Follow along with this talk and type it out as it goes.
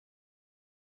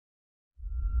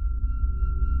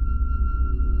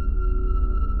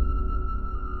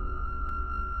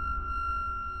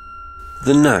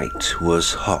The night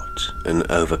was hot and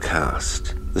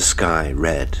overcast, the sky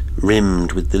red,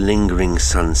 rimmed with the lingering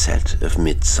sunset of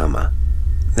midsummer.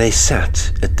 They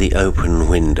sat at the open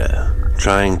window,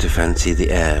 trying to fancy the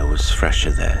air was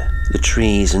fresher there. The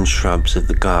trees and shrubs of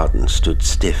the garden stood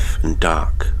stiff and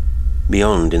dark.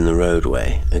 Beyond in the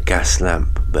roadway, a gas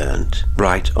lamp burnt,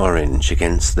 bright orange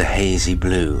against the hazy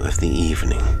blue of the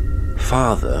evening.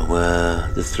 Farther were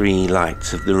the three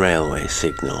lights of the railway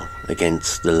signal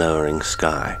against the lowering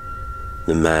sky.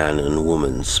 The man and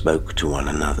woman spoke to one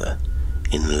another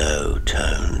in low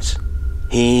tones.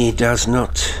 "He does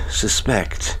not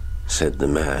suspect," said the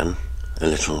man, a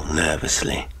little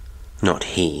nervously. "Not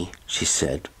he," she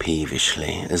said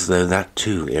peevishly, as though that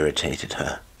too irritated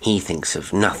her. "He thinks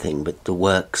of nothing but the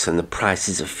works and the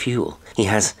prices of fuel. He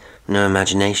has no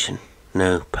imagination,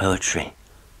 no poetry."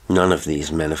 "None of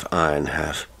these men of iron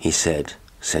have," he said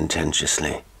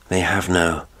sententiously. "They have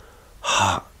no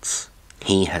hearts."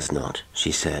 "He has not,"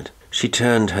 she said. She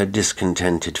turned her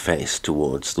discontented face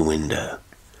towards the window.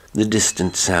 The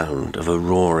distant sound of a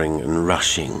roaring and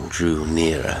rushing drew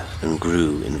nearer and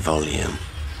grew in volume.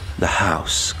 The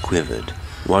house quivered.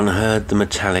 One heard the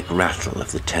metallic rattle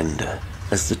of the tender.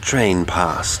 As the train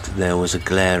passed, there was a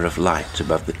glare of light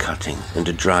above the cutting and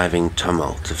a driving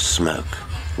tumult of smoke.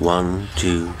 1,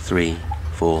 2, 3,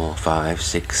 4, 5,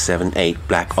 6, 7, 8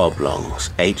 black oblongs,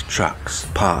 8 trucks,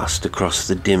 passed across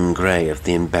the dim grey of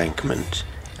the embankment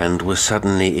and were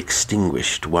suddenly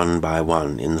extinguished one by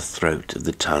one in the throat of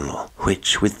the tunnel,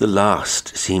 which with the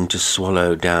last seemed to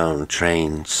swallow down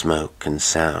train smoke and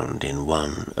sound in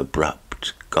one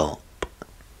abrupt gulp.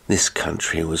 "This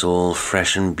country was all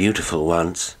fresh and beautiful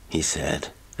once," he said,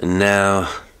 "and now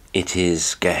it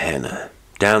is Gehenna.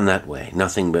 Down that way,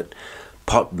 nothing but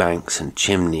pot banks and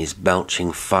chimneys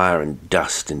belching fire and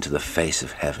dust into the face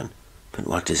of heaven. But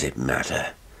what does it matter?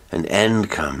 An end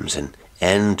comes, an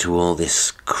end to all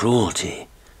this cruelty.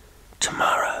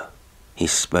 Tomorrow." He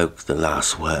spoke the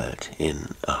last word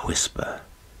in a whisper.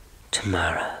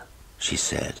 "Tomorrow," she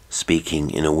said, speaking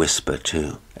in a whisper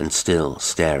too, and still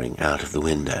staring out of the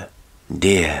window.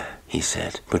 "Dear," he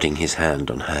said, putting his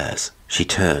hand on hers. She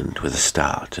turned with a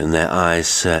start, and their eyes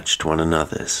searched one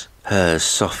another's. Hers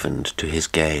softened to his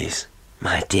gaze.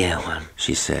 "My dear one,"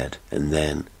 she said, and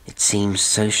then, "It seems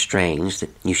so strange that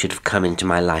you should have come into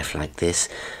my life like this,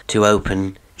 to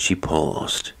open—" She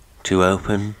paused. "To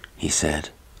open?" he said.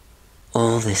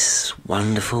 "All this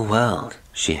wonderful world."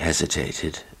 She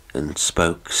hesitated and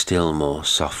spoke still more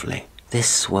softly.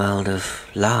 "This world of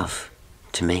love,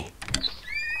 to me."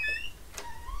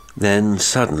 Then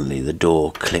suddenly the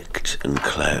door clicked and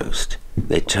closed.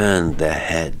 They turned their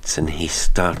heads and he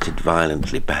started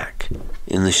violently back.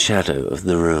 In the shadow of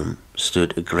the room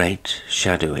stood a great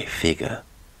shadowy figure,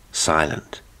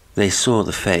 silent. They saw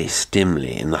the face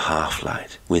dimly in the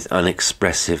half-light, with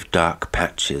unexpressive dark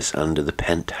patches under the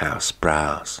penthouse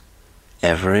brows.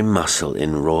 Every muscle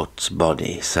in Rourt's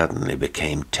body suddenly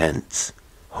became tense.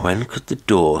 When could the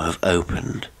door have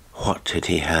opened? What had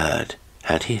he heard?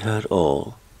 Had he heard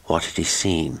all? What had he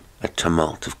seen? A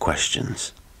tumult of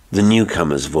questions. The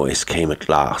newcomer's voice came at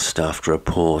last, after a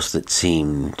pause that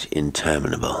seemed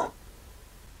interminable.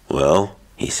 "Well?"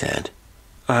 he said.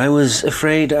 "I was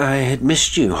afraid I had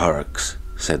missed you, Horrocks,"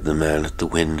 said the man at the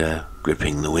window,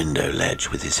 gripping the window ledge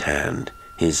with his hand.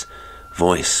 His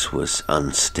voice was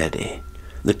unsteady.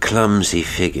 The clumsy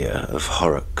figure of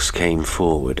Horrocks came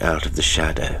forward out of the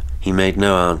shadow. He made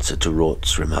no answer to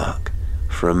Rourt's remark.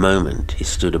 For a moment he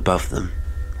stood above them.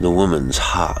 The woman's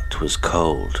heart was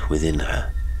cold within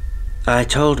her. "I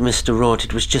told Mr. Rourt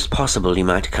it was just possible you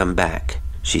might come back,"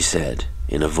 she said,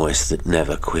 in a voice that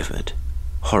never quivered.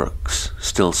 Horrocks,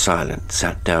 still silent,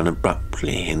 sat down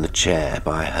abruptly in the chair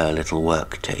by her little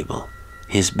work table.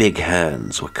 His big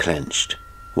hands were clenched.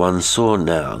 One saw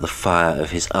now the fire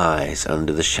of his eyes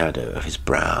under the shadow of his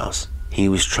brows. He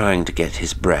was trying to get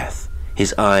his breath.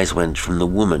 His eyes went from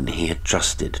the woman he had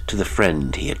trusted to the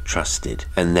friend he had trusted,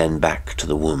 and then back to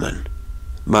the woman.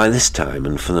 By this time,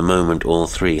 and for the moment, all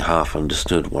three half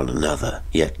understood one another,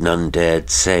 yet none dared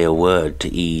say a word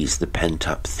to ease the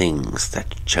pent-up things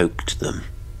that choked them.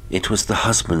 It was the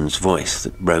husband's voice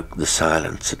that broke the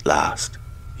silence at last.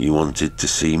 "You wanted to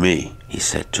see me?" he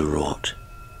said to Rourt.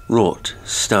 Rourt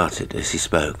started as he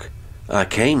spoke. "I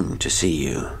came to see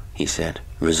you," he said,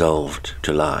 resolved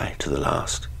to lie to the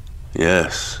last.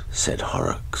 "Yes," said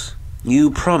Horrocks.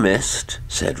 "You promised,"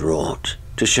 said Rourt,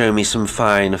 "to show me some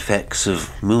fine effects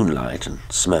of moonlight and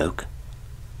smoke."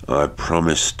 "I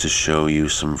promised to show you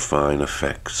some fine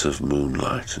effects of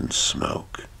moonlight and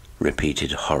smoke,"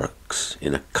 repeated Horrocks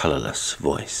in a colourless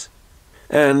voice.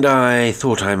 "And I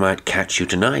thought I might catch you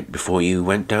tonight before you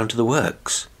went down to the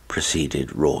works," proceeded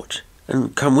Rort,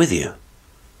 "and come with you."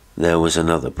 There was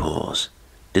another pause.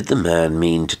 Did the man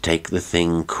mean to take the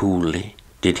thing coolly?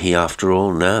 Did he after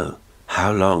all know?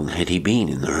 How long had he been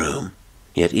in the room?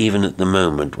 Yet even at the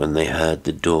moment when they heard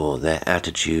the door, their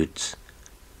attitudes...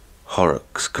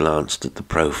 Horrocks glanced at the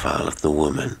profile of the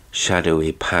woman,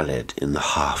 shadowy pallid in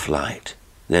the half-light.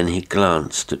 Then he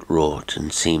glanced at Rort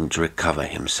and seemed to recover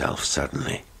himself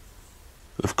suddenly.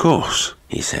 "Of course,"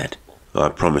 he said. "I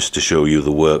promised to show you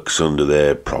the works under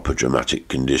their proper dramatic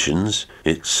conditions.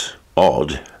 It's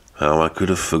odd how I could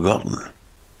have forgotten."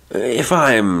 "If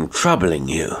I'm troubling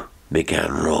you," began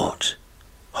Rort.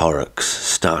 Horrocks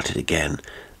started again.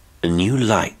 A new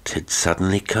light had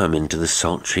suddenly come into the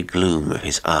sultry gloom of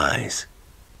his eyes.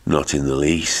 "Not in the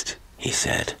least," he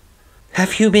said.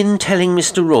 "Have you been telling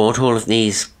Mr. Rort all of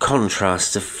these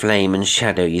contrasts of flame and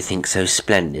shadow you think so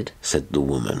splendid?" said the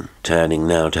woman, turning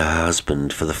now to her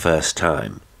husband for the first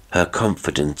time, her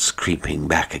confidence creeping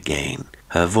back again,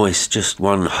 her voice just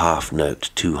one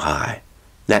half-note too high.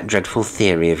 "That dreadful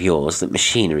theory of yours that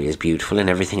machinery is beautiful and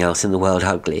everything else in the world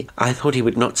ugly. I thought he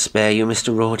would not spare you,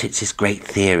 Mr. Rort. It's his great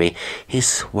theory,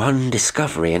 his one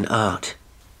discovery in art."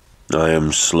 "I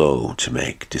am slow to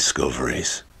make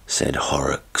discoveries," said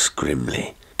Horrocks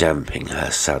grimly, damping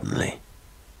her suddenly.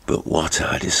 "But what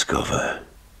I discover..."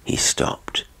 He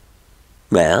stopped.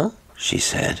 "Well?" she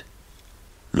said.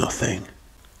 "Nothing."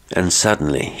 And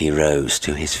suddenly he rose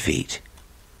to his feet.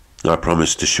 "I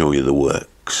promised to show you the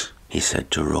works," he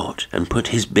said to Rort, and put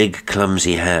his big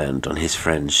clumsy hand on his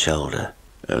friend's shoulder.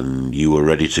 "And you were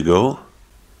ready to go?"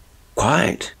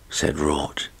 "Quite," said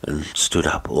Rort, and stood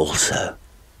up also.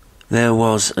 There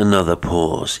was another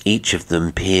pause. Each of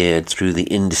them peered through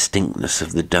the indistinctness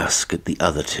of the dusk at the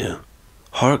other two.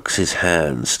 Horrocks's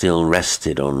hand still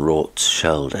rested on Rort's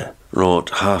shoulder. Rort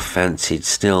half fancied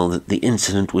still that the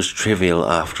incident was trivial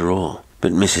after all,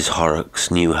 but Mrs. Horrocks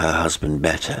knew her husband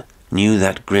better, knew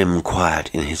that grim quiet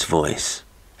in his voice,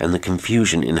 and the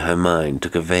confusion in her mind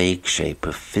took a vague shape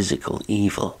of physical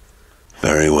evil.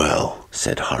 "Very well,"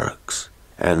 said Horrocks,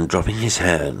 and dropping his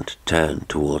hand, turned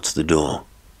towards the door.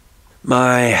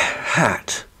 "My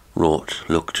hat." Rort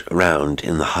looked round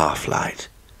in the half-light.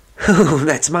 "Oh,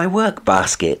 that's my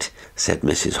work-basket," said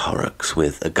Mrs. Horrocks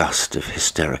with a gust of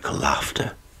hysterical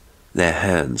laughter. Their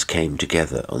hands came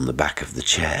together on the back of the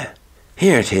chair.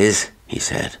 "Here it is," he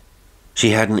said.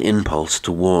 She had an impulse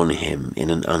to warn him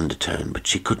in an undertone, but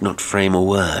she could not frame a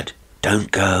word. "Don't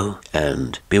go,"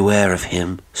 and "beware of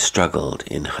him," struggled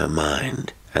in her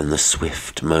mind, and the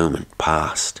swift moment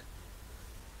passed.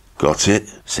 "Got it?"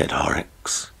 said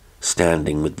Horrocks,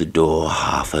 standing with the door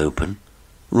half open.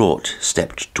 Rort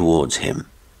stepped towards him.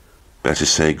 "Better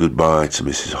say goodbye to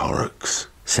Mrs. Horrocks,"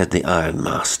 said the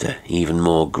ironmaster, even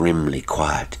more grimly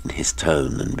quiet in his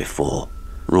tone than before.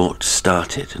 Rort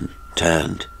started and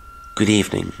turned. "Good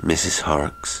evening, Mrs.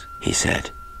 Horrocks," he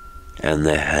said, and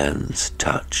their hands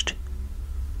touched.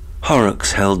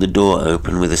 Horrocks held the door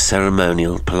open with a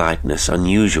ceremonial politeness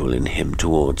unusual in him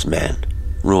towards men.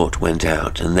 Rort went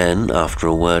out, and then, after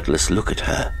a wordless look at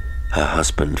her, her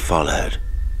husband followed.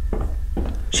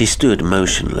 She stood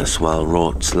motionless while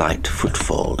Rort's light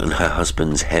footfall and her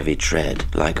husband's heavy tread,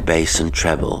 like bass and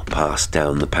treble, passed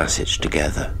down the passage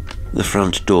together. The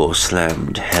front door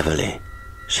slammed heavily.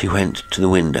 She went to the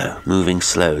window, moving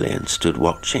slowly, and stood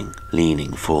watching,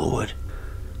 leaning forward.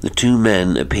 The two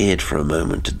men appeared for a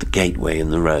moment at the gateway in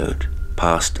the road,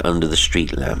 passed under the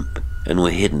street lamp, and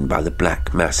were hidden by the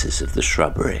black masses of the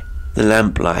shrubbery. The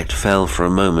lamplight fell for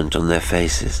a moment on their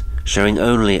faces, showing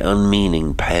only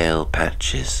unmeaning pale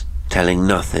patches, telling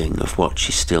nothing of what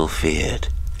she still feared,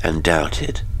 and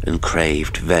doubted, and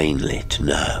craved vainly to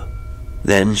know.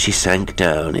 Then she sank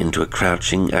down into a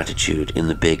crouching attitude in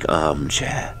the big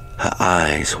armchair, her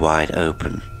eyes wide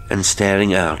open, and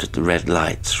staring out at the red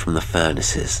lights from the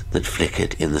furnaces that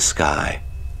flickered in the sky.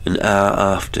 An hour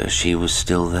after, she was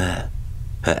still there.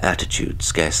 Her attitude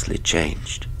scarcely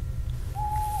changed.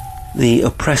 The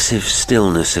oppressive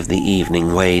stillness of the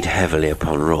evening weighed heavily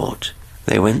upon Rort.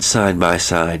 They went side by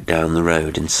side down the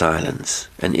road in silence,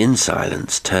 and in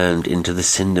silence turned into the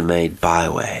cinder-made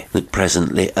byway that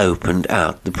presently opened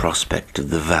out the prospect of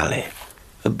the valley.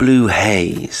 A blue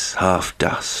haze, half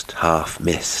dust, half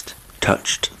mist,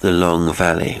 touched the long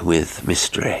valley with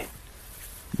mystery.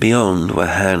 Beyond were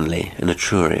Hanley and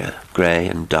Etruria, grey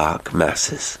and dark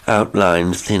masses,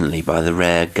 outlined thinly by the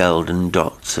rare golden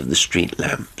dots of the street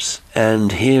lamps,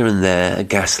 and here and there a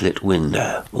gaslit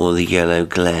window, or the yellow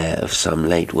glare of some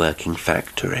late-working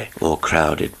factory or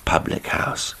crowded public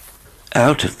house.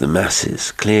 Out of the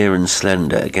masses, clear and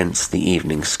slender against the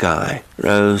evening sky,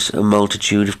 rose a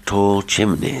multitude of tall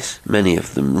chimneys, many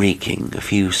of them reeking, a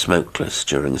few smokeless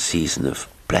during a season of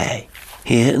play.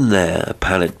 Here and there a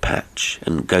pallid patch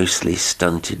and ghostly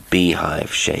stunted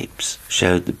beehive shapes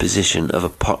showed the position of a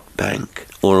pot bank,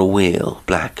 or a wheel,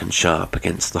 black and sharp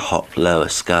against the hot lower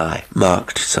sky,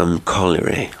 marked some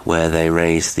colliery where they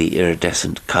raised the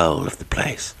iridescent coal of the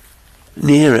place.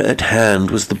 Nearer at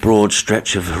hand was the broad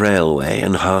stretch of railway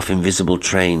and half-invisible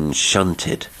trains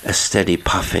shunted, a steady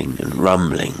puffing and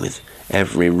rumbling, with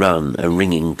every run a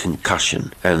ringing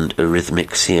concussion and a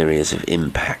rhythmic series of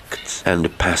impacts, and a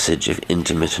passage of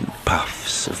intermittent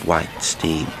puffs of white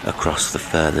steam across the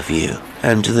further view.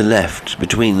 And to the left,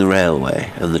 between the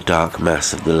railway and the dark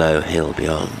mass of the low hill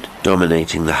beyond,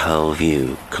 dominating the whole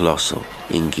view, colossal,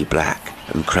 inky black,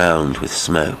 and crowned with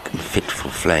smoke and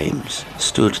fitful flames,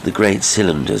 stood the great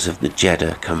cylinders of the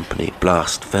Jeddah Company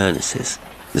blast furnaces,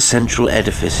 the central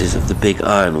edifices of the big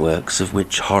ironworks of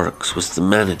which Horrocks was the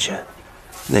manager.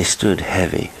 They stood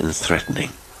heavy and threatening,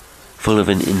 full of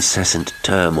an incessant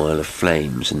turmoil of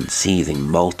flames and seething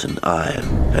molten iron,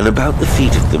 and about the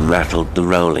feet of them rattled the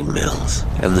rolling mills,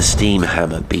 and the steam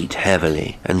hammer beat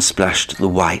heavily and splashed the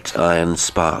white iron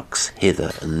sparks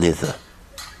hither and thither.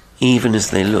 Even as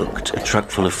they looked, a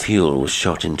truckful of fuel was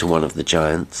shot into one of the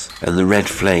giants, and the red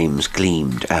flames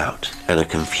gleamed out, and a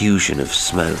confusion of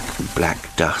smoke and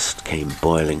black dust came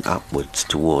boiling upwards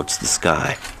towards the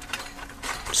sky.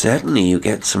 "Certainly you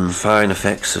get some fine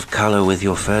effects of colour with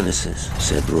your furnaces,"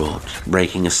 said Rort,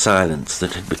 breaking a silence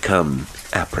that had become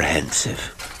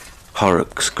apprehensive.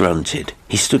 Horrocks grunted.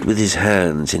 He stood with his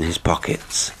hands in his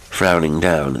pockets, frowning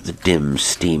down at the dim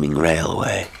steaming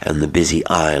railway and the busy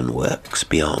ironworks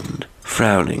beyond,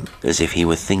 frowning as if he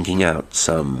were thinking out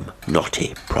some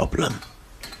knotty problem.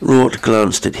 Rort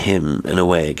glanced at him and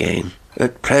away again.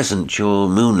 "At present your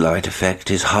moonlight effect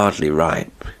is hardly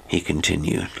ripe," he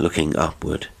continued, looking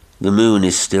upward. "The moon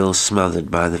is still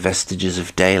smothered by the vestiges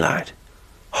of daylight."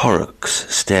 Horrocks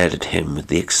stared at him with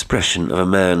the expression of a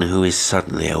man who is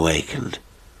suddenly awakened.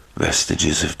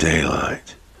 "Vestiges of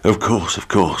daylight. Of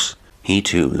course. He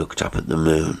too looked up at the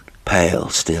moon, pale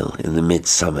still in the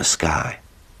midsummer sky.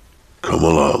 "Come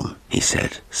along," he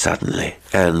said suddenly,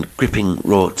 and gripping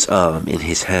Rort's arm in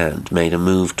his hand made a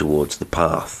move towards the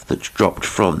path that dropped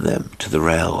from them to the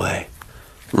railway.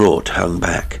 Rort hung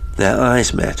back. Their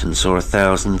eyes met and saw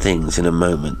 1,000 things in a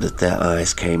moment that their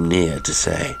eyes came near to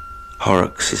say.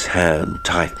 Horrocks' hand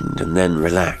tightened and then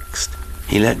relaxed.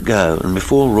 He let go, and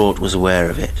before Rort was aware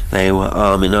of it, they were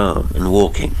arm in arm and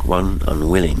walking, one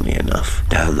unwillingly enough,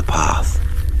 down the path.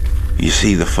 "You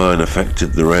see the fine effect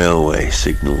of the railway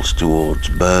signals towards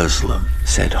Burslem,"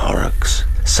 said Horrocks,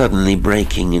 suddenly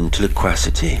breaking into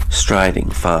loquacity, striding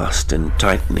fast and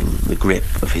tightening the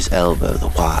grip of his elbow the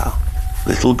while.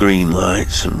 "Little green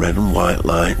lights and red and white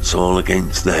lights all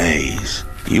against the haze.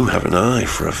 You have an eye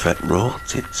for effect,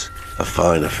 Rort. It's a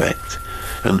fine effect.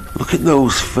 And look at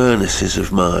those furnaces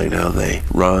of mine, how they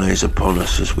rise upon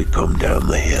us as we come down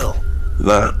the hill.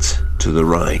 That, to the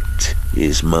right,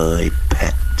 is my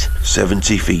pet.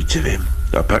 70 feet of him.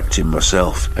 I packed him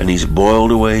myself, and he's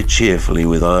boiled away cheerfully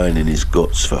with iron in his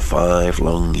guts for 5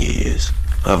 long years.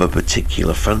 I've a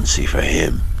particular fancy for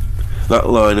him.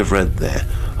 That line of red there,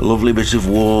 a lovely bit of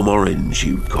warm orange,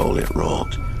 you'd call it,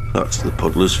 Rort. That's the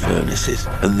puddler's furnaces.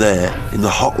 And there, in the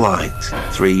hot light,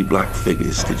 3 black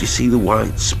figures. Did you see the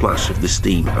white splash of the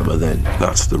steam hammer then?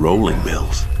 That's the rolling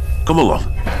mills. Come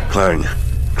along. Clang,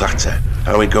 clatter,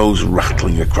 how it goes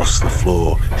rattling across the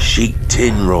floor. Sheet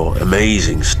tin, Rort,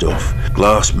 amazing stuff.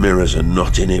 Glass mirrors are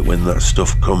not in it when that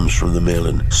stuff comes from the mill,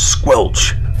 and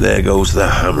squelch, there goes the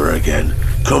hammer again.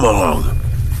 Come along.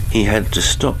 He had to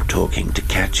stop talking to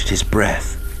catch at his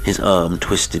breath. His arm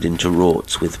twisted into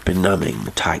Rort's with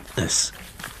benumbing tightness.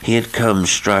 He had come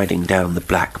striding down the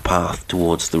black path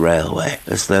towards the railway,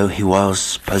 as though he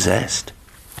was possessed.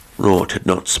 Rort had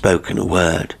not spoken a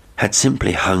word, had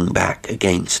simply hung back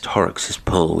against Horrocks'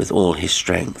 pull with all his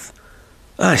strength.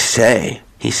 "I say,"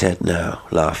 he said now,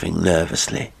 laughing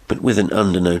nervously, but with an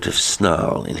undernote of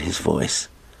snarl in his voice.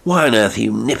 "Why on earth are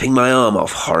you nipping my arm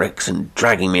off, Horrocks, and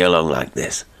dragging me along like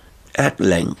this?" At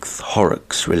length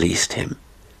Horrocks released him.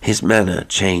 His manner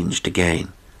changed again.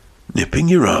 "Nipping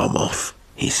your arm off,"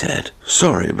 he said.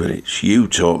 "Sorry, but it's you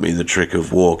taught me the trick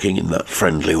of walking in that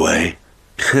friendly way."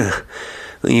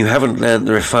 "You haven't learnt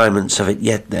the refinements of it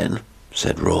yet, then,"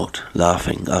 said Rort,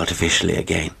 laughing artificially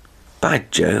again. "By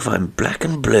Jove, I'm black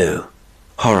and blue."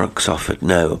 Horrocks offered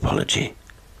no apology.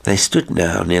 They stood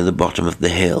now near the bottom of the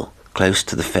hill, close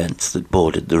to the fence that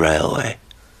bordered the railway.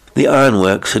 The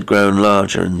ironworks had grown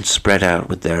larger and spread out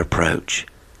with their approach.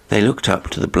 They looked up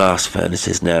to the blast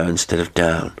furnaces now instead of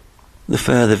down. The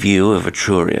further view of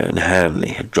Etruria and Hanley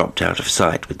had dropped out of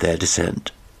sight with their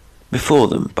descent. Before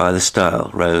them, by the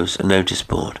stile, rose a notice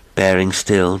board, bearing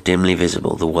still dimly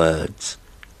visible the words,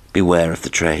 "Beware of the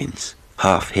trains,"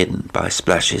 half hidden by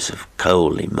splashes of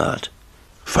coaly mud.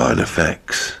 "Fine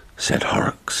effects," said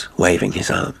Horrocks, waving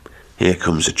his arm. "Here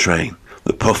comes a train.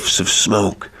 The puffs of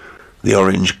smoke, the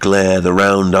orange glare, the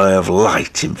round eye of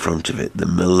light in front of it, the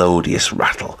melodious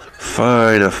rattle.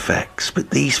 Fine effects,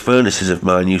 but these furnaces of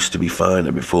mine used to be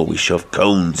finer before we shoved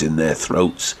cones in their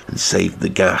throats and saved the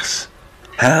gas."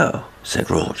 "How?" said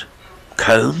Rort.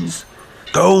 "Cones?"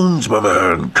 "Cones, my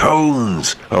man,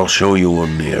 cones! I'll show you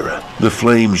one nearer. The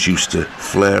flames used to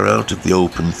flare out of the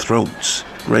open throats.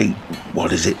 Great,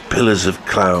 pillars of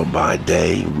cloud by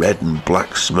day, red and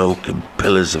black smoke, and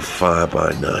pillars of fire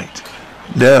by night.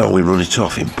 Now we run it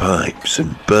off in pipes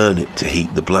and burn it to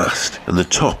heat the blast, and the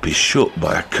top is shut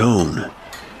by a cone.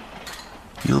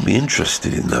 You'll be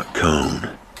interested in that cone."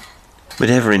 "But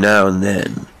every now and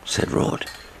then," said Rort,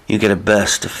 "you get a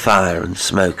burst of fire and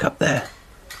smoke up there."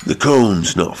 "The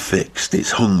cone's not fixed.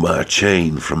 It's hung by a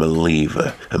chain from a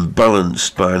lever and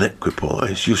balanced by an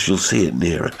equipoise. You shall see it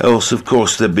nearer. Else, of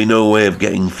course, there'd be no way of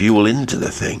getting fuel into the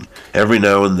thing. Every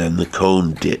now and then the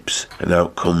cone dips, and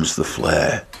out comes the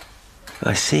flare."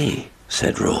 "I see,"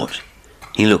 said Rort.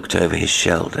 He looked over his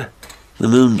shoulder. "The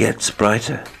moon gets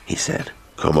brighter," he said.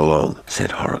 "Come along,"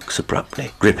 said Horrocks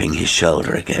abruptly, gripping his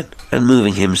shoulder again, and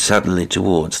moving him suddenly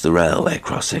towards the railway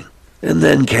crossing. And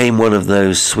then came one of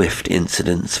those swift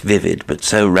incidents, vivid but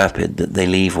so rapid that they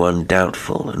leave one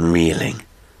doubtful and reeling.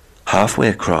 Halfway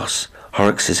across,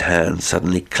 Horrocks's hand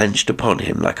suddenly clenched upon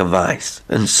him like a vice,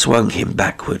 and swung him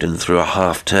backward and through a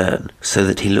half-turn, so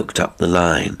that he looked up the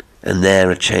line, and there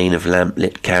a chain of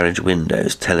lamp-lit carriage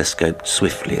windows telescoped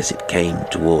swiftly as it came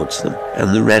towards them,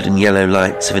 and the red and yellow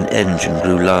lights of an engine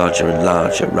grew larger and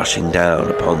larger, rushing down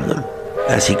upon them.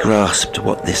 As he grasped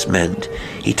what this meant,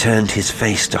 he turned his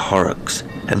face to Horrocks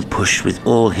and pushed with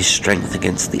all his strength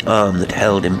against the arm that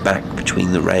held him back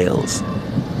between the rails.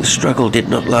 The struggle did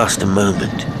not last a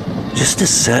moment. Just as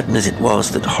certain as it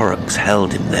was that Horrocks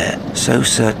held him there, so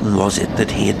certain was it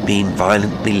that he had been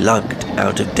violently lugged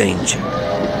out of danger.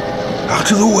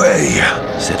 "Out of the way,"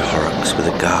 said Horrocks with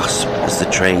a gasp as the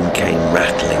train came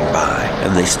rattling by,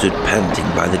 and they stood panting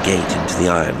by the gate into the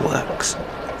ironworks.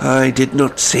 "I did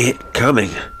not see it coming,"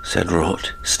 said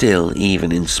Rort, still,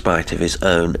 even in spite of his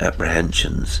own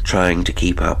apprehensions, trying to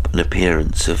keep up an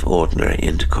appearance of ordinary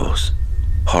intercourse.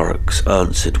 Horrocks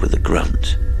answered with a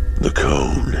grunt. "The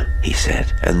cone," he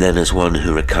said, and then as one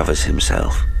who recovers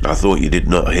himself, "I thought you did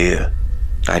not hear."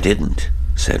 "I didn't,"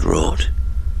 said Rort.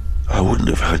 "I wouldn't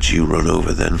have had you run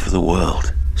over then for the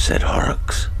world," said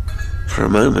Horrocks. "For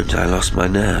a moment I lost my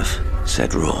nerve,"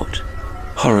 said Rort.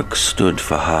 Horrocks stood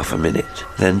for half a minute,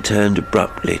 then turned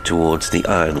abruptly towards the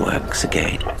ironworks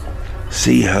again.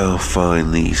 "See how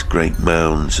fine these great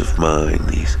mounds of mine,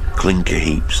 these clinker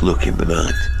heaps, look in the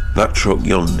night. That truck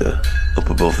yonder, up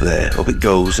above there, up it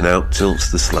goes and out tilts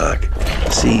the slag.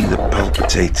 See the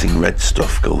palpitating red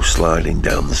stuff go sliding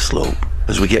down the slope.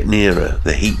 As we get nearer,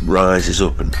 the heat rises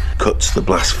up and cuts the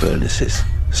blast furnaces.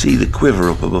 See the quiver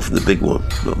up above the big one,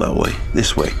 not that way,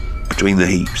 this way, between the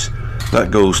heaps. That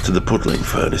goes to the puddling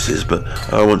furnaces, but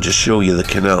I want to show you the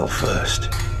canal first."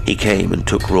 He came and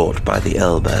took Rort by the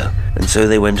elbow, and so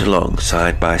they went along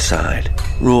side by side.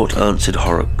 Rort answered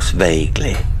Horrocks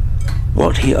vaguely.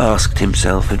 What he asked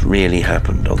himself had really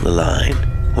happened on the line.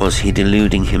 Was he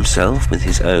deluding himself with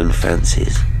his own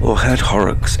fancies, or had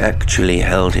Horrocks actually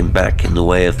held him back in the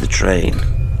way of the train?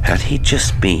 Had he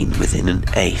just been within an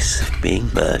ace of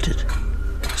being murdered?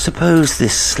 Suppose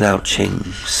this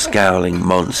slouching, scowling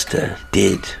monster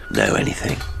did know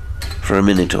anything. For a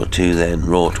minute or two then,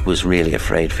 Rort was really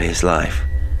afraid for his life,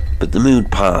 but the mood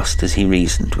passed as he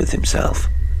reasoned with himself.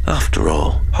 After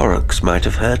all, Horrocks might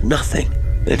have heard nothing.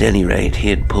 At any rate, he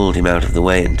had pulled him out of the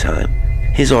way in time.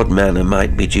 His odd manner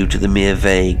might be due to the mere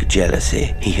vague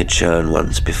jealousy he had shown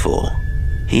once before.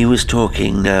 He was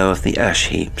talking now of the ash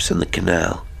heaps and the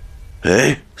canal.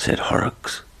 "Eh?" said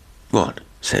Horrocks. "What?"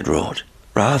 said Rort.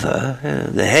 "Rather,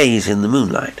 the haze in the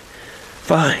moonlight.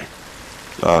 Fine."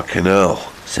 "Our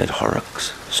canal," said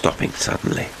Horrocks, stopping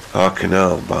suddenly. "Our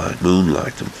canal by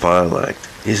moonlight and firelight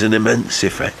is an immense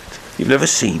effect. You've never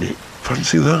seen it?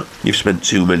 Fancy that? You've spent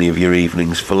too many of your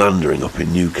evenings philandering up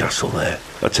in Newcastle there.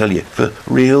 I tell you, for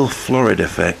real florid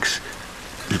effects,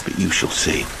 but you shall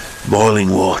see. Boiling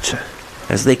water."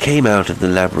 As they came out of the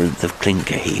labyrinth of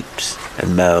clinker heaps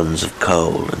and mounds of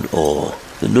coal and ore,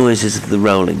 the noises of the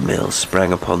rolling mill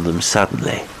sprang upon them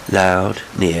suddenly, loud,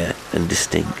 near, and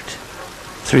distinct.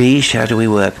 3 shadowy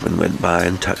workmen went by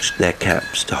and touched their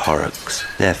caps to Horrocks.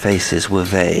 Their faces were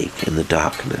vague in the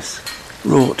darkness.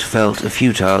 Rort felt a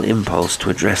futile impulse to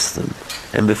address them,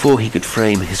 and before he could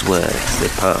frame his words, they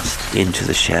passed into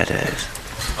the shadows.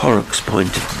 Horrocks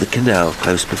pointed to the canal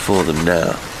close before them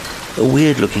now. A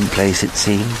weird-looking place it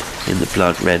seemed, in the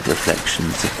blood-red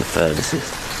reflections of the furnaces.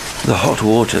 The hot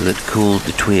water that cooled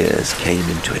the tuyeres came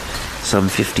into it. Some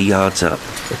 50 yards up,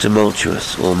 a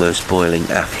tumultuous, almost boiling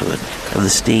affluent, and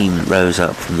the steam rose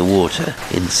up from the water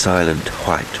in silent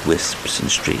white wisps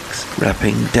and streaks,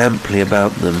 wrapping damply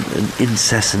about them an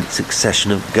incessant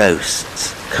succession of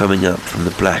ghosts coming up from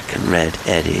the black and red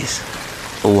eddies,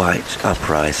 a white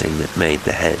uprising that made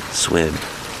the head swim.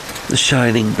 The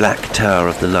shining black tower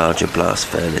of the larger blast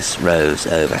furnace rose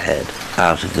overhead,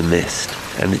 out of the mist,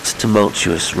 and its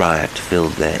tumultuous riot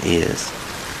filled their ears.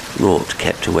 Rort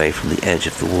kept away from the edge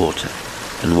of the water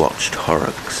and watched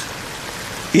Horrocks.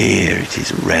 "Here it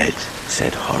is red,"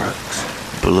 said Horrocks.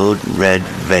 "Blood-red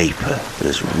vapour,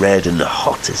 as red and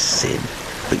hot as sin.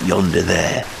 But yonder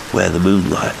there, where the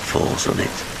moonlight falls on it,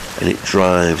 and it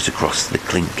drives across the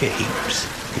clinker heaps,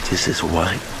 it is as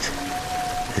white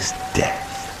as death."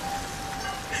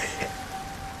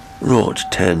 Rort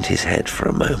turned his head for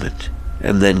a moment,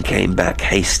 and then came back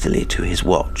hastily to his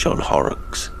watch on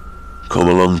Horrocks. "Come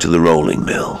along to the rolling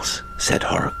mills," said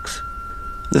Horrocks.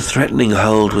 The threatening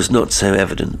hold was not so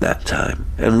evident that time,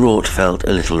 and Rort felt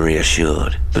a little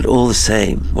reassured. But all the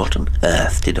same, what on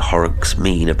earth did Horrocks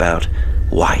mean about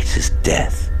white as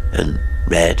death and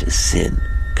red as sin?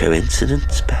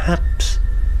 Coincidence, perhaps?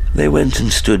 They went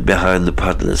and stood behind the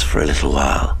puddlers for a little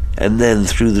while, and then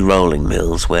through the rolling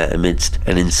mills where, amidst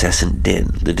an incessant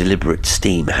din, the deliberate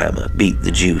steam hammer beat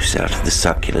the juice out of the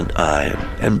succulent iron,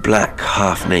 and black,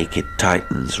 half-naked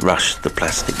titans rushed the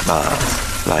plastic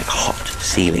bars like hot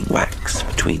sealing wax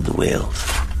between the wheels.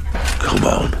 "Come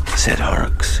on," said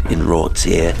Horrocks in Rort's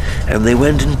ear, and they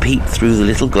went and peeped through the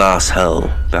little glass hole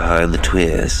behind the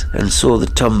tuyeres and saw the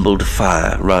tumbled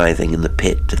fire writhing in the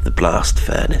pit of the blast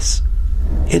furnace.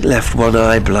 It left one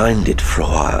eye blinded for a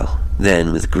while.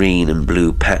 Then, with green and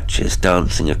blue patches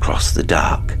dancing across the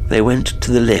dark, they went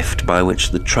to the lift by which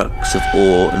the trucks of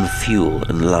ore and fuel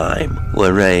and lime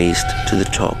were raised to the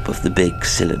top of the big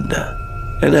cylinder.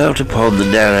 And out upon the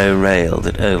narrow rail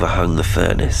that overhung the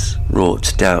furnace,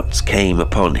 Rort's doubts came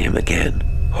upon him again.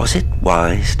 Was it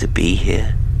wise to be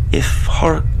here? If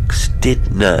Horrocks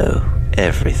did know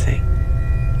everything,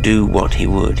 do what he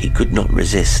would, he could not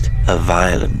resist a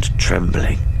violent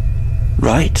trembling.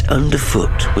 Right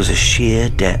underfoot was a sheer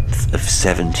depth of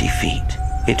 70 feet.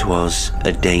 It was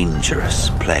a dangerous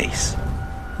place.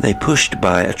 They pushed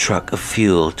by a truck of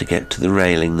fuel to get to the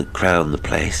railing that crowned the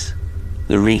place.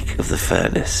 The reek of the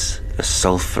furnace, a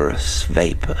sulphurous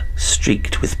vapour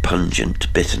streaked with pungent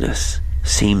bitterness,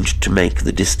 seemed to make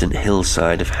the distant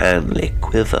hillside of Hanley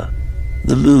quiver.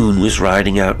 The moon was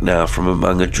riding out now from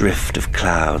among a drift of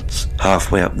clouds,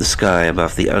 halfway up the sky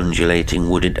above the undulating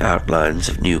wooded outlines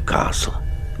of Newcastle.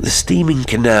 The steaming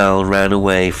canal ran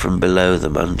away from below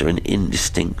them under an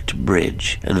indistinct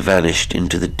bridge and vanished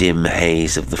into the dim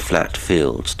haze of the flat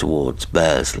fields towards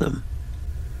Burslem.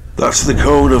 "That's the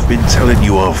cone I've been telling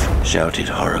you of," shouted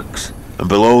Horrocks. "And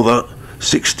below that,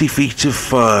 60 feet of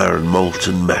fire and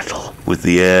molten metal, with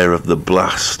the air of the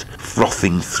blast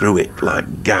frothing through it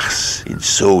like gas in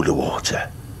soda water."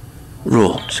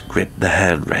 Rort gripped the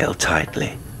handrail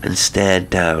tightly and stared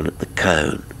down at the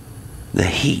cone. The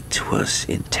heat was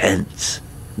intense.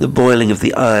 The boiling of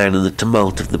the iron and the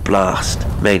tumult of the blast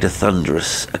made a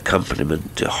thunderous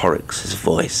accompaniment to Horrocks'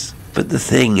 voice. But the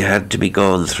thing had to be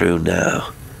gone through now.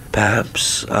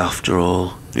 Perhaps, after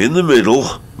all... "In the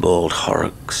middle," bawled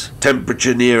Horrocks.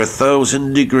 "Temperature near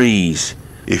 1,000 degrees.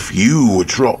 If you were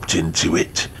dropped into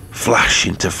it, flash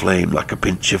into flame like a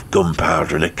pinch of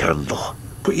gunpowder in a candle.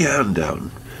 Put your hand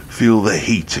down. Feel the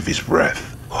heat of his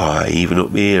breath. Why, even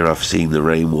up here I've seen the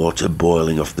rainwater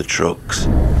boiling off the trucks.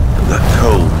 And that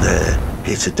cone there,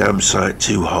 it's a damn sight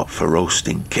too hot for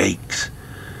roasting cakes.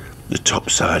 The top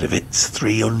side of it's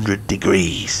 300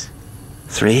 degrees.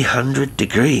 300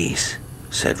 degrees,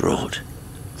 said Rort.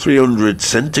 300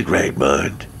 centigrade,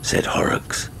 mind, said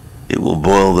Horrocks. It will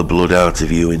boil the blood out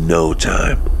of you in no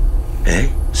time. Eh?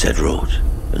 Said Rort,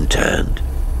 and turned.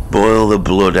 Boil the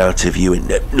blood out of you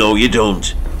in... No, you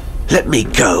don't. Let me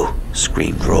go,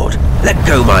 screamed Rort. Let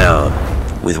go my arm.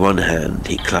 With one hand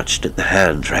he clutched at the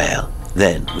handrail,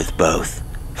 then with both.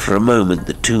 For a moment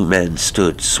the two men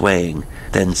stood swaying,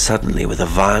 then suddenly with a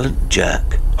violent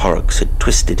jerk, Horrocks had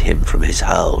twisted him from his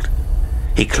hold.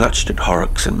 He clutched at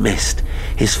Horrocks and missed.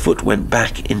 His foot went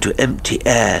back into empty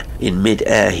air. In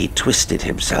mid-air he twisted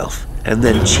himself, and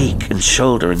then cheek and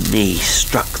shoulder and knee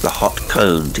struck the hot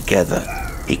cone together.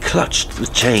 He clutched the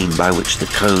chain by which the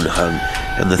cone hung,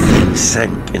 and the thing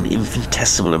sank an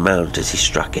infinitesimal amount as he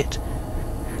struck it.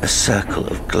 A circle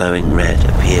of glowing red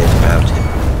appeared about him,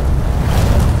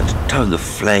 and a tongue of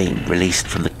flame released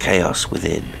from the chaos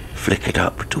within flickered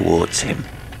up towards him.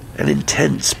 An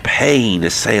intense pain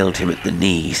assailed him at the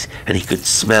knees, and he could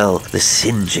smell the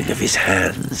singeing of his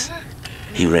hands.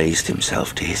 He raised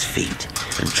himself to his feet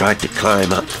and tried to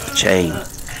climb up the chain,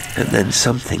 and then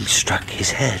something struck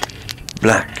his head.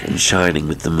 Black and shining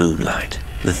with the moonlight,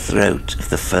 the throat of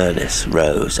the furnace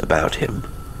rose about him.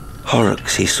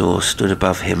 Horrocks, he saw, stood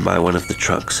above him by one of the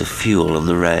trucks of fuel on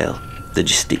the rail. The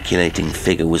gesticulating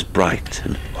figure was bright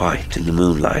and white in the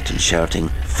moonlight and shouting,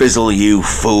 "Fizzle, you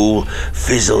fool!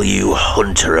 Fizzle, you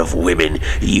hunter of women!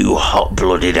 You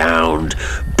hot-blooded hound!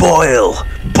 Boil!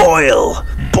 Boil!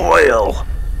 Boil!"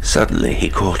 Suddenly he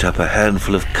caught up a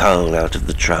handful of coal out of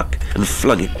the truck and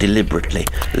flung it deliberately,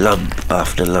 lump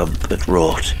after lump, at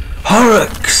Rort.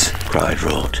 "Horrocks!" cried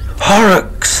Rort.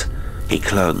 "Horrocks!" He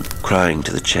clung, crying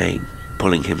to the chain,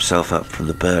 pulling himself up from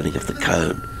the burning of the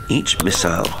cone. Each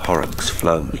missile Horrocks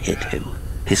flung hit him.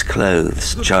 His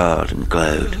clothes charred and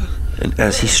glowed, and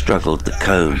as he struggled the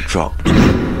cone dropped,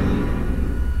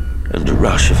 and a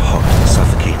rush of hot,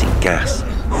 suffocating gas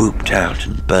whooped out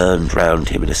and burned round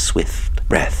him in a swift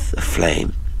breath of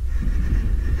flame.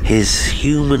 His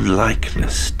human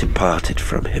likeness departed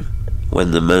from him.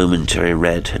 When the momentary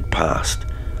red had passed,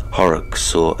 Horrocks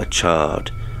saw a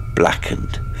charred,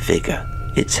 blackened figure,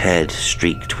 its head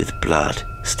streaked with blood,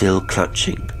 still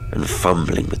clutching and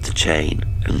fumbling with the chain,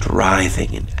 and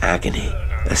writhing in agony.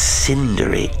 A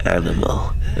cindery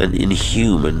animal, an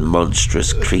inhuman,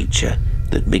 monstrous creature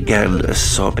that began a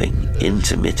sobbing,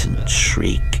 intermittent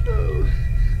shriek.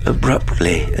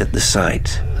 Abruptly at the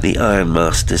sight, the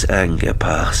ironmaster's anger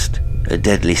passed. A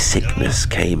deadly sickness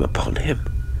came upon him.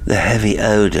 The heavy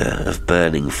odour of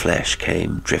burning flesh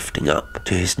came drifting up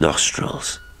to his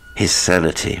nostrils. His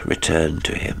sanity returned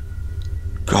to him.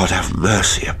 "God have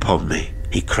mercy upon me,"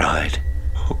 he cried.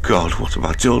 "Oh God, what have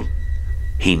I done?"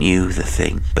 He knew the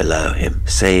thing below him,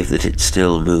 save that it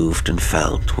still moved and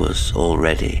felt, was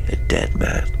already a dead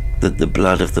man, that the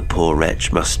blood of the poor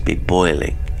wretch must be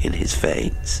boiling in his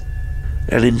veins.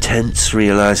 An intense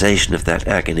realization of that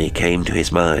agony came to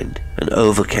his mind and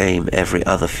overcame every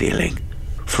other feeling.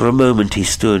 For a moment he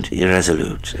stood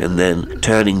irresolute, and then,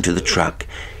 turning to the truck,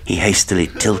 he hastily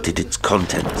tilted its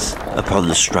contents upon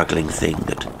the struggling thing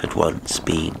that had once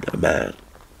been a man.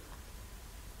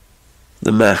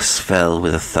 The mass fell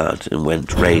with a thud and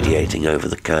went radiating over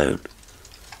the cone.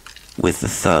 With the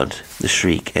thud, the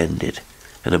shriek ended,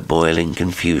 and a boiling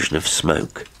confusion of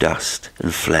smoke, dust,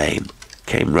 and flame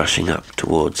came rushing up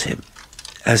towards him.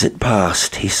 As it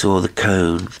passed, he saw the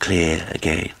cone clear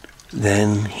again.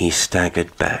 Then he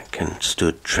staggered back and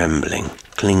stood trembling,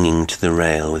 clinging to the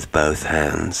rail with both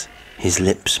hands. His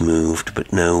lips moved,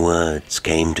 but no words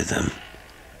came to them.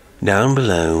 Down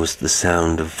below was the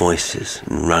sound of voices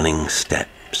and running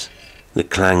steps. The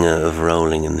clangor of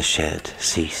rolling in the shed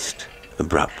ceased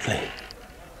abruptly.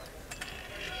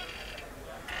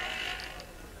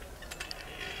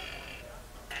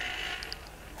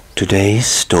 Today's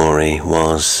story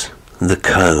was The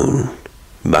Cone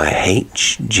by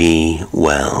h.g.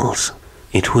 Wells.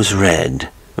 It was read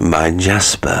by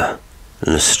Jasper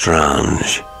L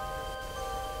Estrange.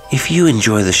 If you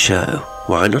enjoy the show,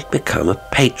 why not become a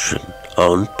patron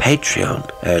on Patreon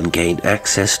and gain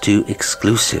access to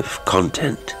exclusive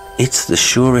content? It's the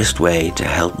surest way to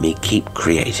help me keep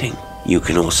creating. You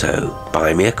can also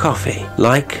buy me a coffee,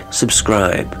 like,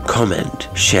 subscribe, comment,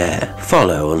 share,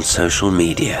 follow on social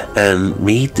media, and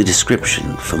read the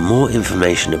description for more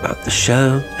information about the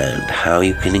show and how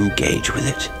you can engage with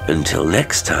it. Until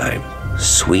next time,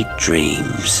 sweet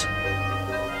dreams.